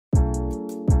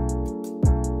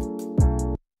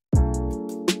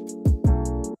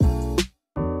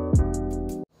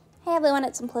Hey everyone,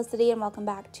 it's Simplicity and welcome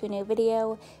back to a new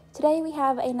video. Today we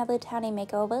have another Townie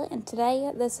Makeover, and today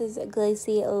this is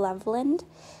Gracie Loveland.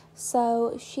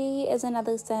 So she is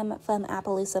another sim from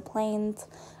Appaloosa Plains.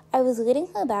 I was reading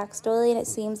her backstory and it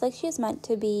seems like she's meant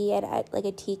to be like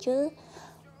a teacher,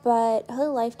 but her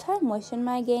lifetime wish in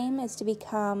my game is to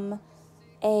become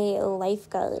a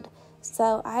lifeguard.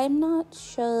 So I'm not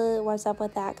sure what's up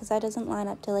with that because that doesn't line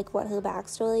up to like what her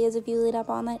backstory is if you read up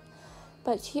on it.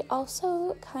 But she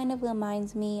also kind of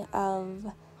reminds me of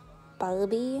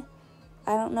Barbie.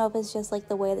 I don't know if it's just like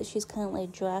the way that she's currently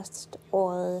dressed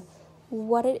or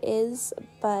what it is,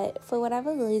 but for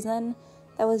whatever reason,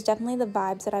 that was definitely the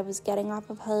vibes that I was getting off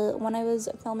of her when I was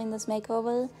filming this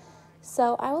makeover.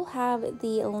 So I will have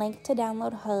the link to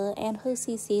download her and her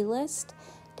CC list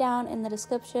down in the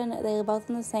description. They're both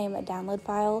in the same download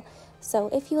file.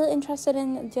 So if you are interested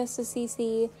in just the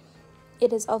CC,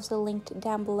 it is also linked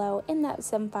down below in that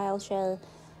sim file share.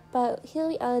 But here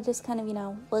we are just kind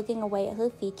of, working away at her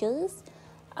features.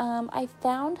 I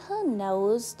found her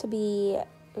nose to be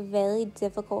very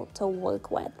difficult to work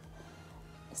with.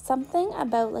 Something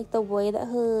about like the way that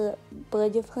her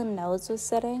bridge of her nose was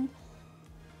sitting,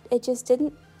 it just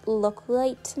didn't look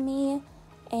right to me.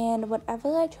 And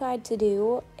whatever I tried to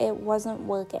do, it wasn't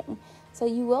working. So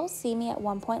you will see me at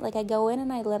one point, like I go in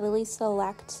and I literally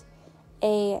select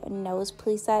a nose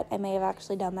preset. I may have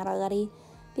actually done that already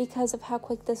because of how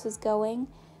quick this was going,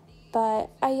 but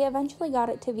I eventually got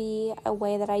it to be a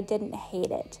way that I didn't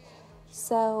hate it.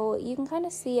 So you can kind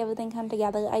of see everything come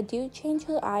together. I do change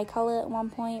her eye color at one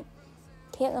point.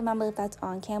 Can't remember if that's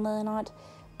on camera or not,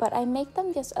 but I make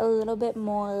them just a little bit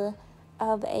more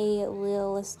of a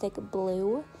realistic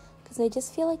blue because I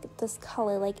just feel like this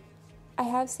color, like I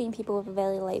have seen people with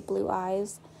very light blue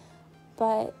eyes,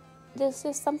 but there's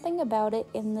just something about it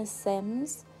in The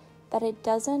Sims that it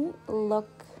doesn't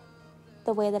look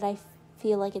the way that I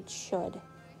feel like it should.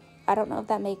 I don't know if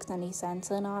that makes any sense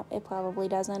or not. It probably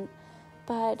doesn't.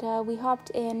 But we hopped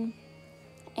in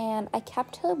and I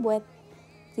kept her with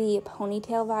the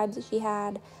ponytail vibes that she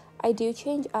had. I do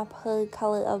change up her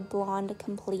color of blonde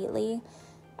completely.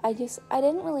 I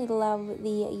didn't really love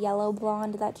the yellow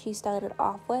blonde that she started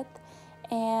off with.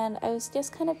 And I was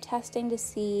just kind of testing to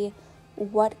see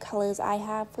what colors I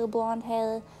have for blonde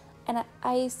hair, and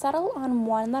I settled on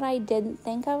one that I didn't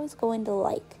think I was going to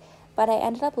like, but I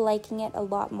ended up liking it a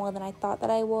lot more than I thought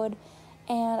that I would.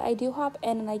 And I do hop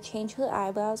in and I change her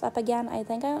eyebrows up again. I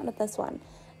think I went with this one.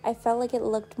 I felt like it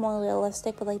looked more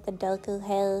realistic with like the darker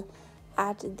hair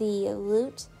at the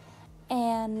root,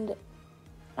 and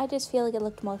I just feel like it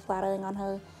looked more flattering on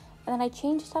her. And then I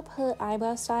changed up her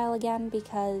eyebrow style again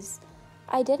because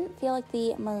I didn't feel like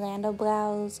the Miranda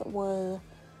brows were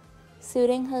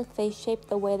suiting her face shape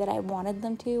the way that I wanted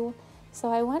them to. So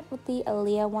I went with the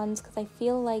Aaliyah ones because I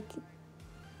feel like,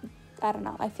 I don't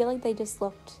know, I feel like they just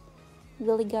looked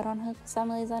really good on her for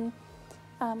some reason.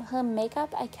 Her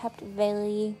makeup I kept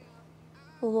very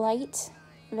light,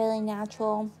 very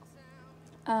natural.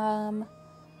 I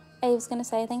was going to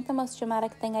say, I think the most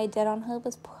dramatic thing I did on her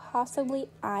was possibly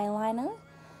eyeliner.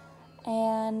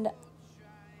 And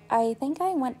I think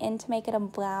I went in to make it a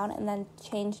brown and then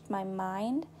changed my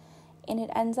mind, and it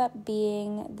ends up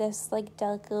being this like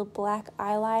darker black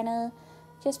eyeliner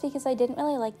just because I didn't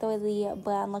really like the way the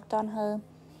brown looked on her.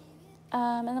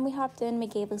 And then we hopped in, we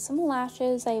gave her some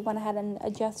lashes. I went ahead and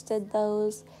adjusted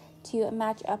those to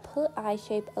match up her eye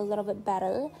shape a little bit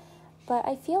better. But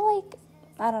I feel like,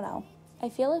 I don't know, I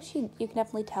feel like you can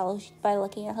definitely tell by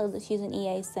looking at her that she's an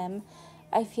EA sim.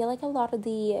 I feel like a lot of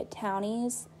the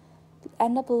townies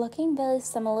end up looking very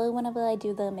similar whenever I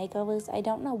do the makeovers. I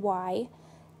don't know why,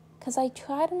 because I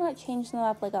try to not change them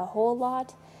up like a whole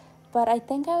lot, but I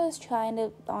think I was trying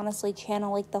to honestly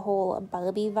channel like the whole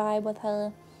Barbie vibe with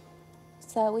her.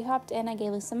 So we hopped in, I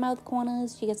gave her some mouth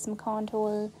corners, she gets some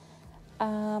contour.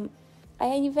 I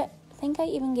think I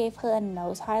even gave her a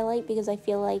nose highlight because I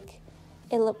feel like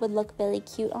it would look very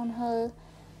cute on her.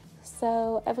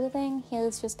 So everything here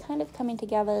is just kind of coming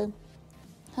together.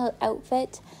 Her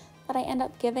outfit that I end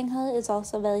up giving her is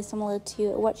also very similar to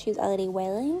what she's already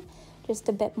wearing, just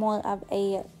a bit more of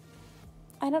a,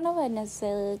 I don't know if I'd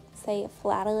necessarily say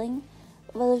flattering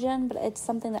version, but it's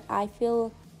something that I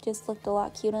feel just looked a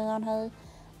lot cuter on her.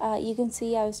 You can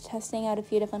see I was testing out a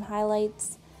few different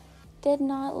highlights. Did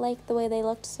not like the way they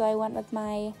looked, so I went with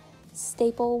my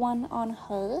staple one on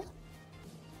her.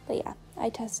 But yeah, I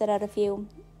tested out a few.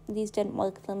 These didn't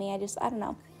work for me. I don't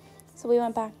know. So we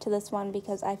went back to this one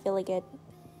because I feel like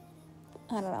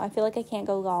I don't know, I feel like I can't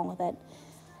go wrong with it.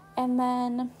 And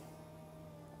then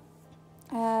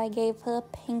I gave her a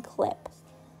pink lip.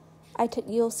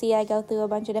 You'll see I go through a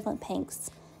bunch of different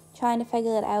pinks. trying to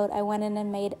figure it out, I went in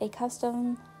and made a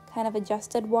custom kind of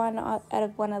adjusted one out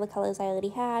of one of the colors I already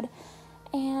had.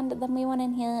 And then we went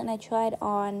in here and I tried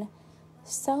on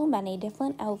so many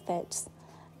different outfits.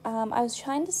 I was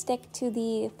trying to stick to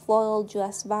the floral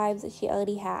dress vibes that she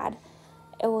already had,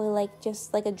 or like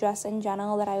just like a dress in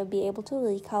general that I would be able to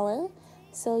recolor.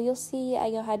 So you'll see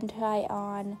I go ahead and try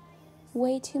on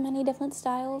way too many different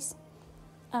styles.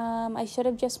 I should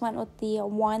have just went with the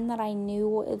one that I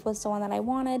knew it was the one that I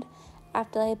wanted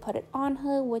after I put it on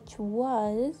her, which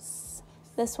was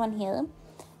this one here.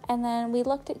 And then we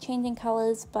looked at changing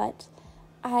colors, but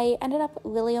I ended up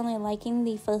really only liking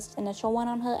the first initial one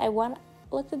on her. I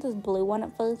looked at this blue one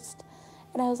at first,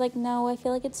 and I was like, no, I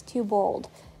feel like it's too bold.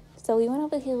 So we went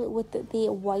over here with the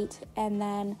white, and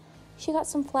then she got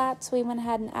some flats, so we went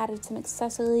ahead and added some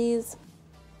accessories.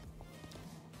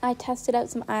 I tested out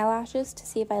some eyelashes to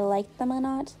see if I liked them or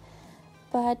not.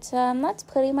 But that's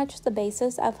pretty much the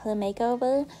basis of her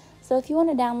makeover. So if you want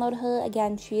to download her,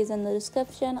 again, she is in the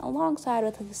description alongside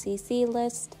with her CC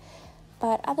list.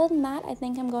 But other than that, I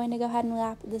think I'm going to go ahead and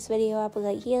wrap this video up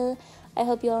right here. I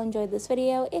hope you all enjoyed this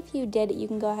video. If you did, you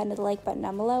can go ahead and hit the like button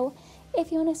down below.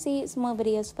 If you want to see some more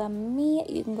videos from me,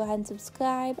 you can go ahead and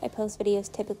subscribe. I post videos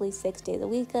typically 6 days a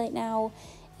week right now.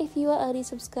 If you are already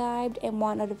subscribed and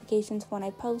want notifications when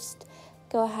I post,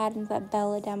 go ahead and hit that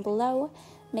bell down below.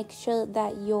 Make sure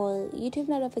that your YouTube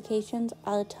notifications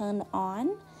are turned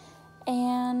on.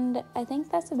 And I think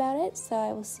that's about it. So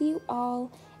I will see you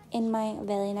all in my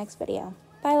very next video.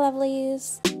 Bye,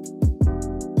 lovelies.